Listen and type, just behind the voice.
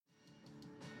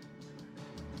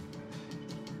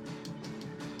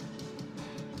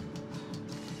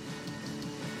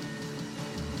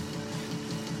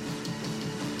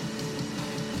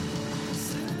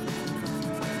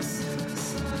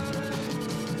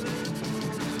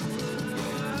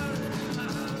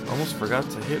Almost forgot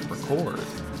to hit record.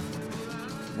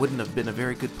 Wouldn't have been a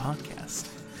very good podcast.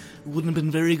 Wouldn't have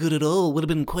been very good at all. Would have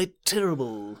been quite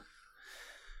terrible.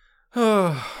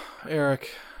 Oh,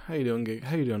 Eric, how you doing?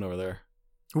 How you doing over there?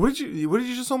 What did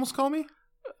you just almost call me?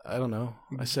 I don't know.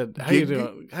 I said, how you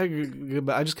doing?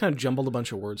 I just kind of jumbled a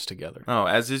bunch of words together. Oh,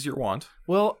 as is your wont.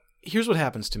 Well, here's what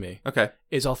happens to me. Okay.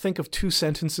 Is I'll think of two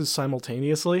sentences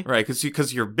simultaneously. Right,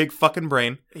 because your big fucking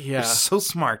brain. Yeah. You're so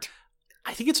smart.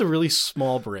 I think it's a really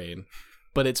small brain,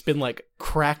 but it's been like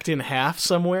cracked in half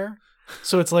somewhere.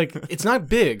 So it's like, it's not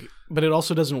big, but it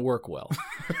also doesn't work well.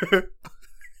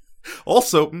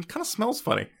 Also, it kind of smells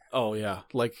funny. Oh, yeah.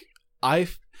 Like,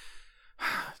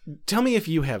 tell me if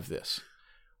you have this.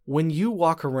 When you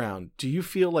walk around, do you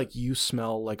feel like you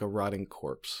smell like a rotting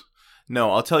corpse?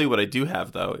 No, I'll tell you what I do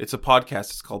have, though. It's a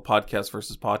podcast. It's called Podcast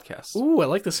versus Podcast. Ooh, I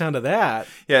like the sound of that.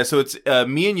 Yeah, so it's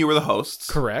me and you are the hosts.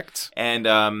 Correct. And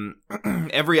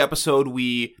every episode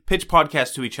we pitch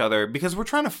podcasts to each other because we're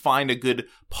trying to find a good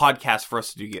podcast for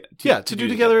us to do. To do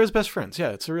together as best friends.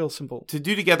 Yeah, it's a real simple. To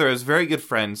do together as very good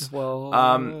friends. Well,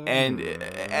 and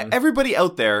everybody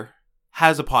out there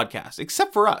has a podcast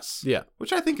except for us. Yeah,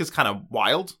 which I think is kind of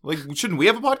wild. Like, shouldn't we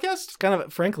have a podcast? It's kind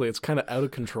of, frankly, it's kind of out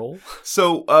of control.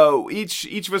 So each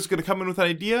of us is going to come in with an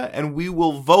idea, and we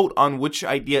will vote on which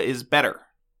idea is better.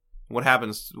 What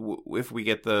happens if we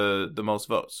get the most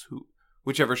votes?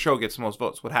 Whichever show gets the most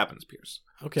votes. What happens, Pierce?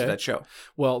 Okay, to that show.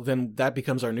 Well, then that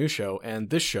becomes our new show, and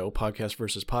this show, Podcast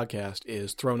versus Podcast,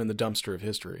 is thrown in the dumpster of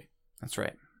history. That's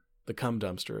right. The cum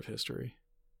dumpster of history.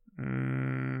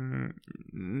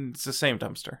 It's the same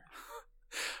dumpster.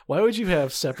 Why would you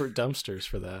have separate dumpsters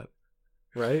for that?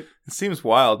 Right? It seems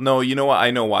wild. No, you know what? I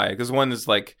know why. Because one is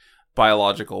like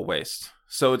biological waste.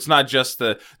 So it's not just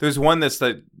there's one that's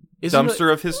the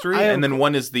dumpster of history, and then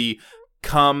one is the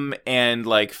cum and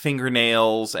like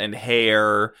fingernails and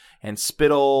hair and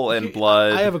spittle and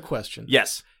blood. I have a question.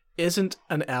 Yes. Isn't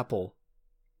an apple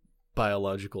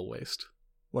biological waste?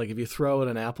 Like if you throw out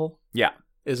an apple? Yeah.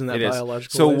 Isn't that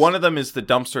biological So waste? one of them is the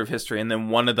dumpster of history, and then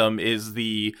one of them is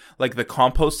the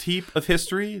compost heap of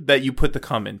history that you put the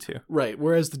cum into. Right,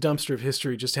 whereas the dumpster of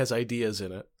history just has ideas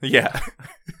in it. Yeah.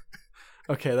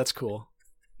 Okay, that's cool.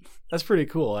 That's pretty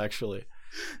cool, actually.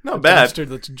 Not bad. Dumpster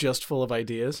that's just full of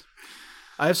ideas.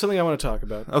 I have something I want to talk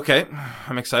about. Okay,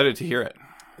 I'm excited to hear it.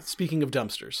 Speaking of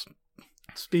dumpsters.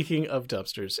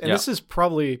 And this is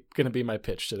probably going to be my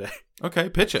pitch today. Okay,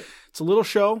 pitch it. It's a little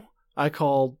show I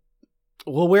called,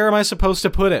 well, where am I supposed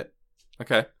to put it?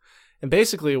 Okay. And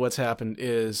basically what's happened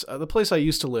is the place I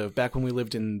used to live, back when we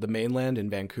lived in the mainland in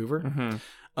Vancouver,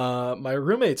 my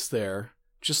roommates there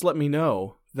just let me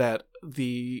know that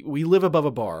we live above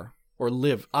a bar,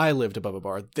 I lived above a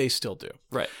bar. They still do.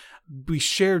 Right. We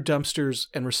share dumpsters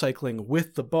and recycling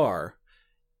with the bar.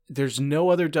 There's no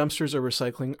other dumpsters or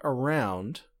recycling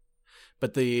around,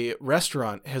 but the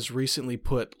restaurant has recently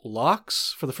put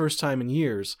locks for the first time in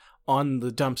years on the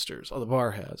dumpsters, or the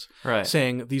bar has, right,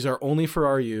 saying these are only for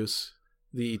our use.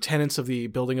 The tenants of the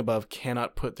building above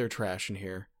cannot put their trash in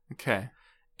here. Okay.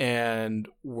 And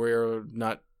we're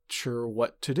not sure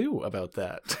what to do about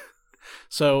that.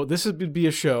 So this would be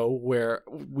a show where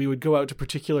we would go out to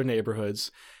particular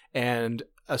neighborhoods, and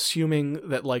assuming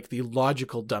that like the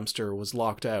logical dumpster was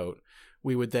locked out,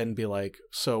 we would then be like,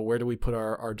 so where do we put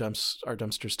our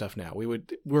dumpster stuff now?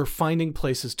 We're finding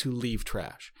places to leave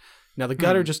trash. Now the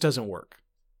gutter just doesn't work.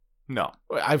 No.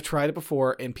 I've tried it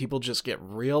before, and people just get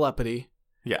real uppity.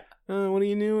 Yeah. What are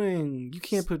you doing? You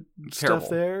can't put stuff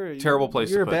there. Terrible place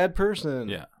to You're put. a bad person.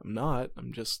 Yeah. I'm not.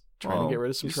 I'm just trying to get rid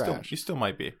of some trash. You still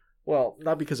might be. Well,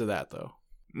 not because of that, though.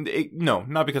 No,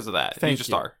 not because of that. Thank you just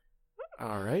you. are.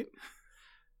 All right.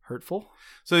 Hurtful.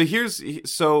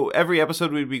 So every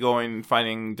episode we'd be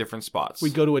finding different spots.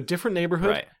 We'd go to a different neighborhood,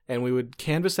 right, and we would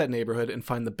canvass that neighborhood and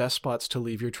find the best spots to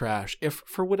leave your trash if,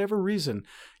 for whatever reason,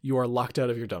 you are locked out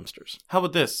of your dumpsters. How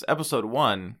about this? Episode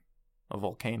 1, a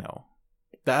volcano.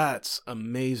 That's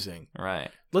amazing. Right.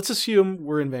 Let's assume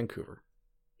we're in Vancouver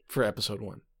for episode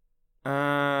 1.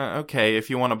 Okay, if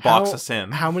you want to box us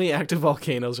in. How many active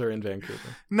volcanoes are in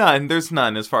Vancouver? None. There's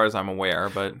none as far as I'm aware,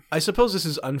 but... I suppose this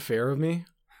is unfair of me,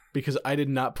 because I did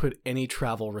not put any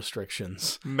travel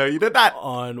restrictions. No, you did not.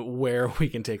 On where we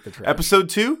can take the trash. Episode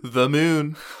 2, the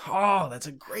moon. Oh, that's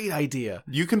a great idea.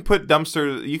 You can put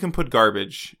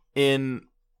garbage in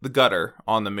the gutter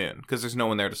on the moon, because there's no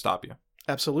one there to stop you.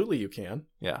 Absolutely you can.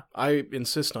 Yeah. I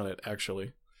insist on it,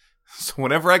 actually. So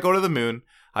whenever I go to the moon,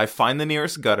 I find the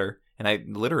nearest gutter, and I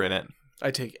litter in it. I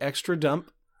take extra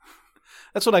dump.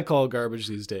 That's what I call garbage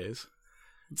these days.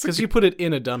 Because you put it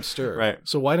in a dumpster. Right.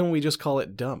 So why don't we just call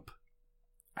it dump?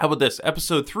 How about this?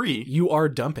 Episode 3. You are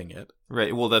dumping it.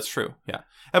 Right. Well, that's true. Yeah.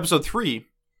 Episode 3,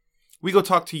 we go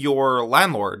talk to your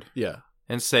landlord. Yeah.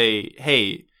 And say,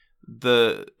 hey,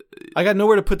 I got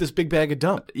nowhere to put this big bag of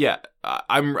dump. Yeah,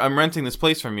 I'm renting this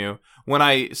place from you. When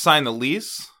I sign the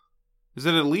lease, is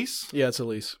it a lease? Yeah, it's a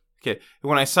lease. Okay.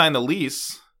 When I signed the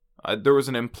lease, there was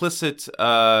an implicit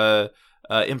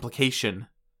implication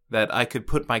that I could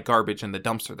put my garbage in the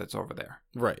dumpster that's over there.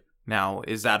 Right. Now,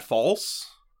 is that false?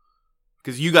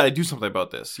 Because you got to do something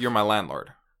about this. You're my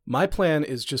landlord. My plan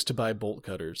is just to buy bolt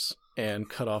cutters and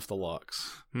cut off the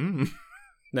locks.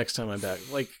 Next time I'm back.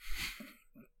 Like,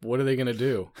 what are they going to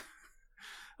do?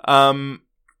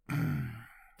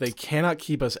 They cannot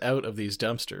keep us out of these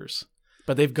dumpsters.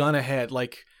 But they've gone ahead.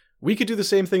 Like, we could do the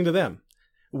same thing to them.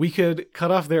 We could cut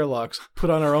off their locks,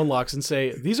 put on our own locks, and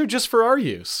say, these are just for our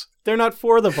use. They're not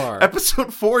for the bar.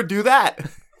 Episode 4, do that.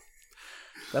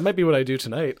 That might be what I do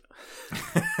tonight.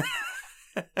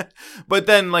 But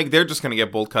then, like, they're just going to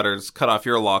get bolt cutters, cut off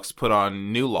your locks, put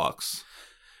on new locks.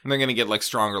 And they're going to get, like,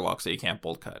 stronger locks that you can't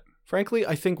bolt cut. Frankly,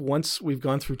 I think once we've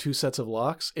gone through 2 sets of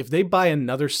locks, if they buy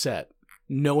another set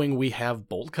knowing we have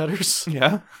bolt cutters,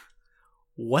 yeah,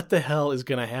 what the hell is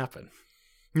going to happen?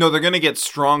 No, they're going to get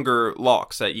stronger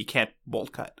locks that you can't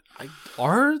bolt cut.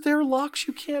 Are there locks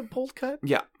you can't bolt cut?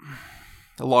 Yeah.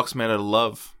 The lock's made out of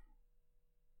love.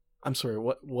 I'm sorry,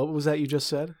 what was that you just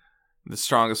said? The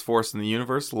strongest force in the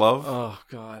universe, love. Oh,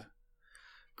 God.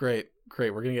 Great.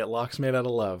 We're going to get locks made out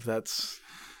of love. That's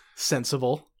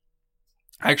sensible.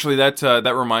 Actually,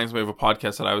 that reminds me of a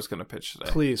podcast that I was going to pitch today.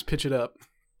 Please, pitch it up.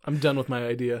 I'm done with my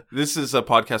idea. This is a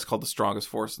podcast called The Strongest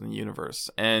Force in the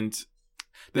Universe. And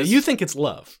now, you think it's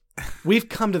love. We've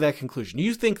come to that conclusion.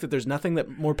 You think that there's nothing that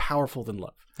more powerful than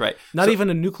love. Right. Not even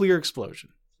a nuclear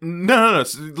explosion. No.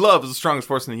 Love is the strongest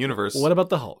force in the universe. What about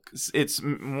the Hulk?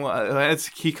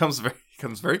 He comes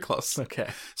very close.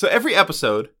 Okay. So every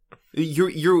episode,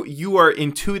 you are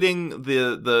intuiting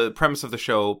the premise of the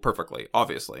show perfectly,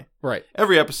 obviously. Right.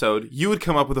 Every episode, you would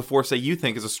come up with a force that you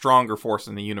think is a stronger force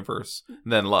in the universe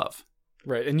than love.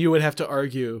 Right, and you would have to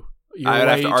argue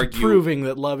to proving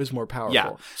that love is more powerful.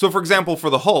 Yeah. So, for example, for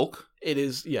the Hulk, it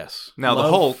is, yes. Now, the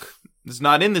Hulk is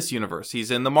not in this universe. He's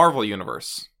in the Marvel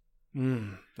universe.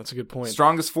 That's a good point.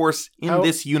 Strongest force in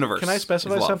this universe. Can I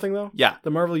specify something, though? Yeah. The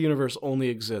Marvel universe only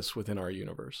exists within our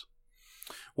universe.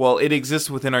 Well, it exists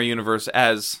within our universe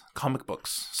as comic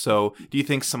books. So, do you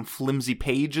think some flimsy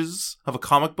pages of a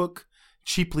comic book,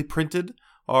 cheaply printed,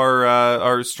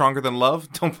 are stronger than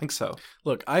love? Don't think so.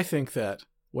 Look, I think that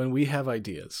when we have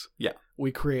ideas, yeah,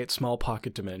 we create small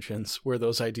pocket dimensions where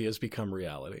those ideas become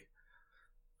reality.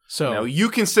 So now, you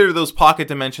consider those pocket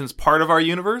dimensions part of our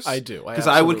universe? I do. Because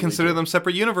I would consider them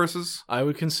separate universes. I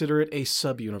would consider it a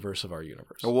sub-universe of our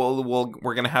universe. Well,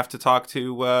 we're going to have to talk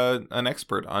to an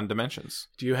expert on dimensions.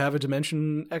 Do you have a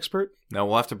dimension expert? No,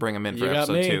 we'll have to bring him in for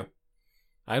episode 2.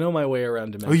 I know my way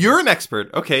around dimensions. Oh, you're an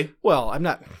expert. Okay. Well, I'm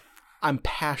not. I'm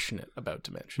passionate about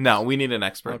dimensions. No, we need an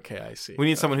expert. Okay, I see. We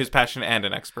need someone who's passionate and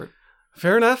an expert.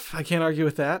 Fair enough. I can't argue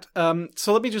with that.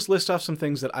 So let me just list off some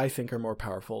things that I think are more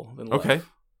powerful than love. Okay.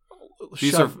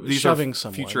 These are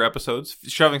future episodes.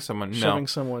 Shoving someone. Shoving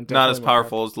someone. Not as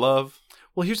powerful as love.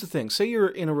 Well, here's the thing. Say you're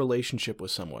in a relationship with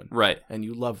someone. Right. And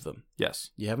you love them. Yes.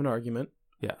 You have an argument.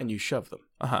 Yeah. And you shove them.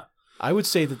 Uh-huh. I would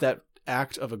say that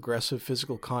act of aggressive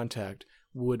physical contact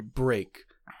would break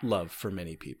love for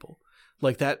many people.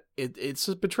 Like that, it's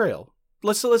a betrayal.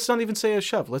 Let's not even say a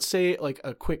shove. Let's say like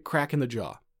a quick crack in the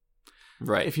jaw.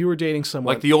 Right. If you were dating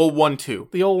someone... Like the old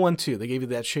 1-2. The old 1-2. They gave you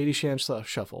that shady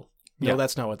shuffle. No, yeah.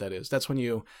 That's not what that is. That's when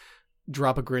you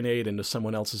drop a grenade into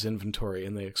someone else's inventory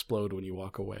and they explode when you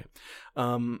walk away.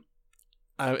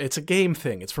 It's a game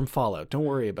thing. It's from Fallout. Don't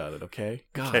worry about it, okay?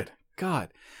 God.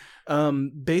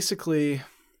 Basically,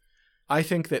 I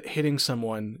think that hitting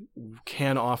someone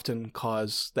can often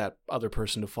cause that other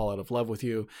person to fall out of love with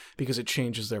you because it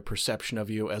changes their perception of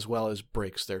you as well as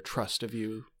breaks their trust of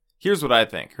you. Here's what I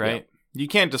think, right? Yeah. You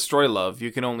can't destroy love.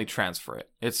 You can only transfer it.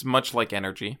 It's much like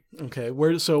energy. Okay.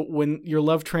 So when your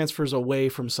love transfers away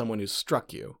from someone who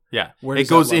struck you, yeah, where does it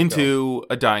goes that love into go?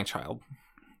 A dying child.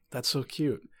 That's so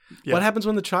cute. Yeah. What happens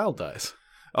when the child dies?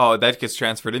 Oh, that gets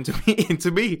transferred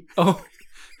into me. Oh,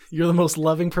 you're the most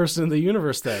loving person in the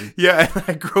universe then. Yeah, and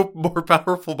I grow up more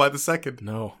powerful by the second.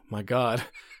 No, my God.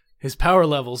 His power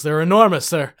levels, they're enormous.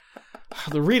 The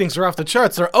readings are off the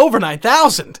charts. They're over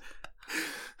 9,000.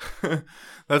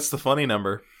 That's the funny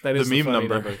number. That is the meme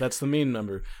number. That's the meme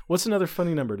number. What's another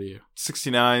funny number to you?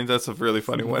 69. That's a really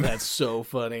funny one. That's so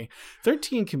funny.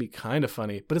 13 can be kind of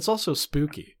funny, but it's also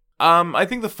spooky. I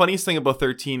think the funniest thing about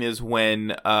 13 is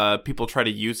when people try to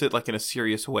use it like in a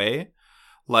serious way.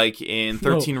 like in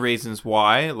 13 Reasons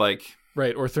Why, like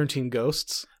right, or 13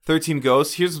 Ghosts. 13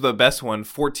 Ghosts. Here's the best one,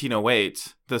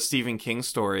 1408, the Stephen King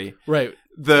story. Right.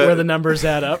 Where the numbers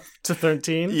add up to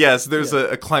 13. Yes, there's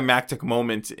a climactic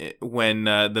moment when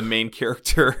the main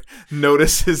character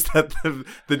notices that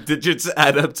the digits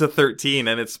add up to 13,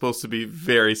 and it's supposed to be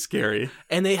very scary.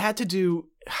 And they had to do...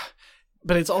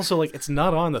 But it's also like, it's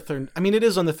not on the third... I mean, it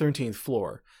is on the 13th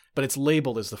floor, but it's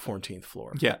labeled as the 14th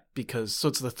floor. Yeah. So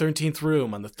it's the 13th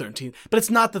room on the 13th... But it's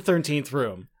not the 13th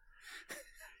room.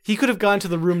 He could have gone to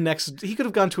the room next... He could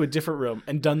have gone to a different room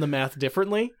and done the math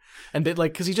differently. And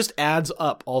because he just adds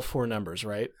up all 4 numbers,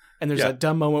 right? And there's that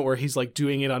dumb moment where he's like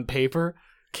doing it on paper.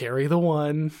 Carry the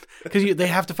 1. Because they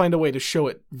have to find a way to show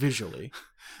it visually.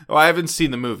 Oh, I haven't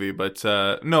seen the movie, but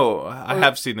no, I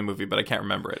have seen the movie, but I can't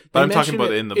remember it. But I'm talking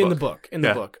about it in the book. In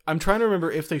the book. I'm trying to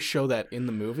remember if they show that in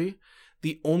the movie.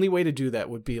 The only way to do that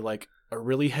would be like a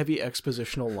really heavy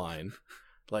expositional line.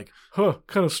 Like,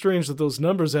 kind of strange that those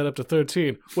numbers add up to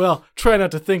 13. Well, try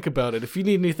not to think about it. If you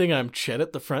need anything, I'm Chet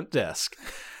at the front desk.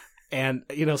 And,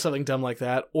 something dumb like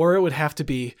that. Or it would have to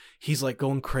be, he's like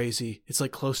going crazy. It's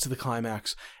like close to the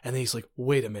climax. And then he's like,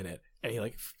 wait a minute. And he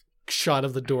like... shot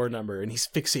of the door number, and he's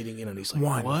fixating in, and he's like,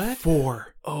 1, what?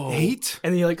 4, 8?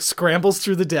 And then he like scrambles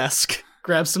through the desk,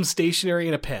 grabs some stationery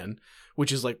and a pen,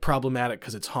 which is like problematic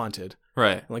because it's haunted.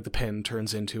 Right. And, like the pen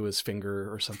turns into his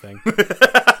finger or something.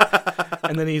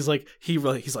 And then he's like,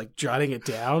 he's like jotting it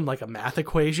down like a math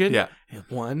equation. Yeah. And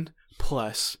 1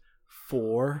 plus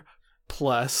 4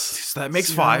 plus... So that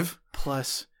makes 5.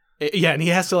 Plus... Yeah, and he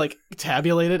has to like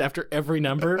tabulate it after every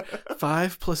number.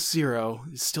 5 plus 0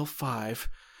 is still 5.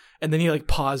 And then he like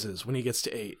pauses when he gets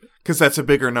to 8. Because that's a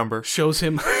bigger number. Shows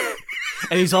him.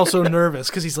 And he's also nervous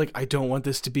because he's like, I don't want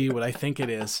this to be what I think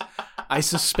it is. I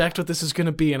suspect what this is going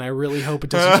to be, and I really hope it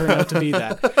doesn't turn out to be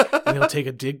that. And he'll take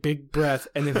a big breath,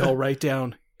 and then he'll write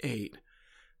down 8.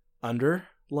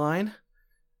 Underline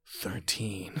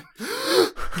 13.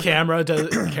 Camera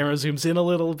zooms in a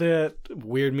little bit.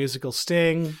 Weird musical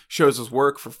sting. Shows his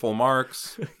work for full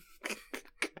marks.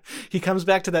 He comes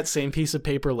back to that same piece of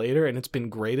paper later, and it's been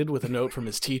graded with a note from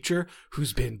his teacher,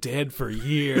 who's been dead for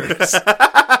years.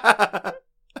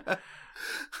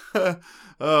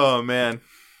 Oh, man.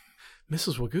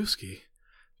 Mrs. Wagowski.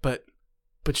 But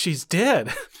she's dead.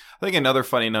 I think another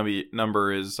funny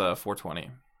number is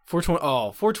 420. 420.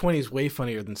 Oh, 420 is way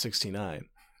funnier than 69.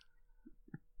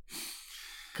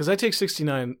 Because I take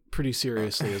 69 pretty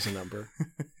seriously as a number.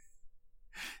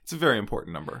 It's a very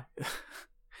important number.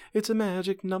 It's a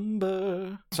magic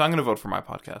number. So I'm going to vote for my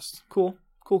podcast. Cool.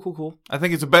 I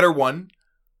think it's a better one.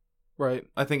 Right.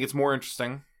 I think it's more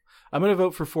interesting. I'm going to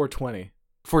vote for 420.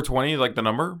 420, like the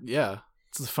number? Yeah.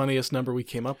 It's the funniest number we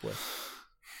came up with.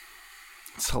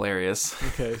 It's hilarious.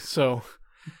 Okay, so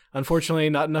unfortunately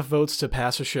not enough votes to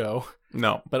pass a show.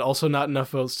 No. But also not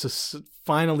enough votes to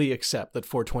finally accept that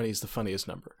 420 is the funniest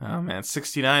number. Oh, man.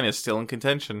 69 is still in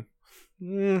contention.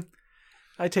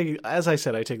 I take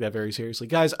that very seriously.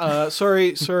 Guys,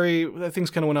 sorry, that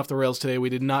thing's kind of went off the rails today. We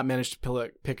did not manage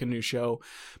to pick a new show,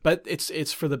 but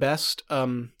it's for the best. So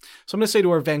I'm going to say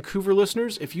to our Vancouver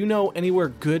listeners, if you know anywhere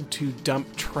good to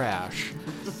dump trash,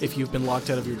 if you've been locked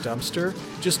out of your dumpster,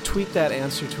 just tweet that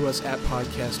answer to us at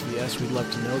PodcastVS. We'd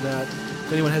love to know that.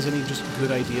 If anyone has any just good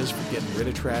ideas for getting rid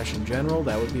of trash in general,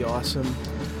 that would be awesome.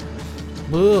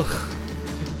 Ugh.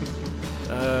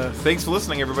 Thanks for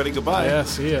listening, everybody. Goodbye. Yeah,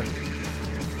 see ya.